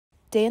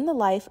Day in the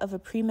life of a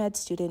pre-med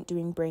student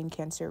doing brain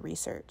cancer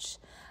research.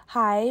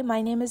 Hi,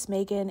 my name is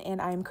Megan, and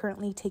I am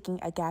currently taking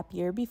a gap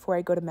year before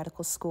I go to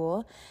medical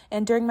school.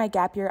 And during my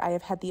gap year, I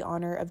have had the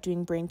honor of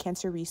doing brain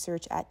cancer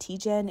research at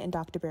TGen in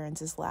Dr.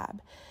 Behrens'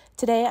 lab.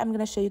 Today, I'm going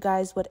to show you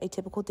guys what a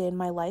typical day in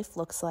my life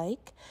looks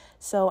like.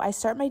 So I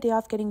start my day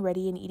off getting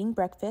ready and eating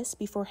breakfast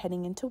before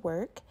heading into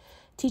work.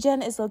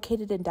 TGen is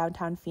located in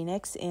downtown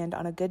Phoenix, and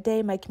on a good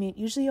day, my commute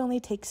usually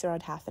only takes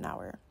around half an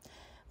hour.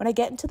 When I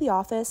get into the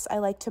office, I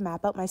like to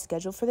map out my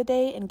schedule for the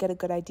day and get a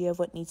good idea of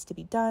what needs to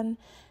be done.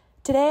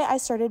 Today, I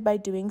started by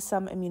doing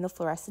some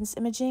immunofluorescence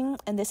imaging,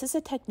 and this is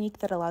a technique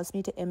that allows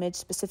me to image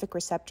specific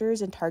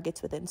receptors and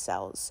targets within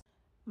cells.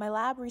 My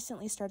lab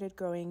recently started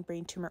growing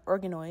brain tumor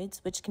organoids,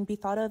 which can be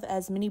thought of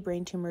as mini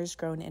brain tumors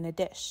grown in a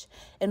dish.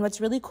 And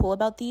what's really cool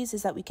about these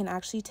is that we can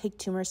actually take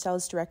tumor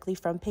cells directly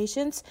from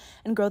patients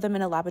and grow them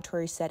in a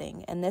laboratory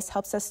setting. And this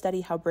helps us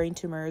study how brain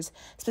tumors,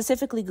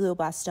 specifically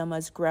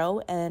glioblastomas,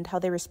 grow and how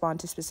they respond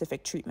to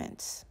specific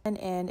treatments.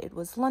 And it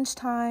was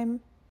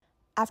lunchtime.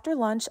 After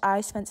lunch, I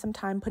spent some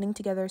time putting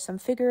together some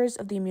figures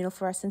of the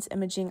immunofluorescence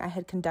imaging I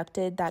had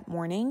conducted that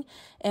morning,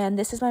 and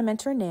this is my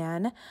mentor,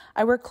 Nan.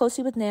 I worked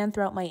closely with Nan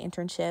throughout my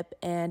internship,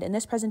 and in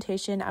this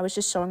presentation, I was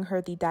just showing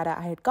her the data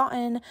I had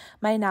gotten,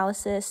 my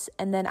analysis,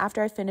 and then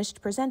after I finished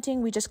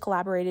presenting, we just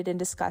collaborated and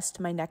discussed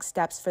my next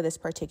steps for this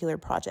particular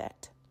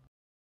project.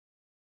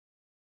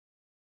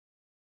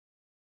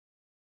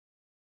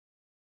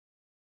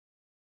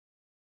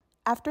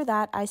 After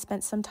that, I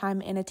spent some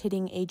time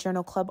annotating a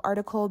journal club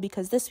article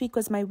because this week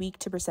was my week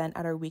to present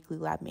at our weekly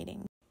lab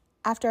meeting.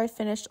 After I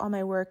finished all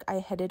my work, I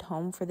headed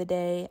home for the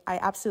day. I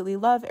absolutely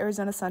love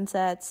Arizona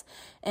sunsets,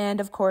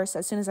 and of course,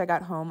 as soon as I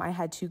got home, I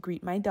had to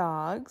greet my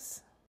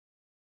dogs.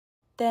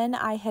 Then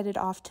I headed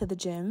off to the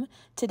gym.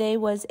 Today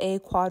was a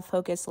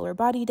quad-focused lower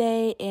body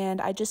day, and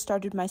I just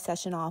started my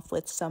session off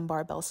with some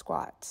barbell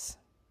squats.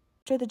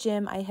 After the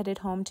gym, I headed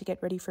home to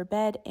get ready for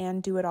bed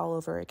and do it all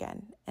over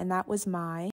again, and that was my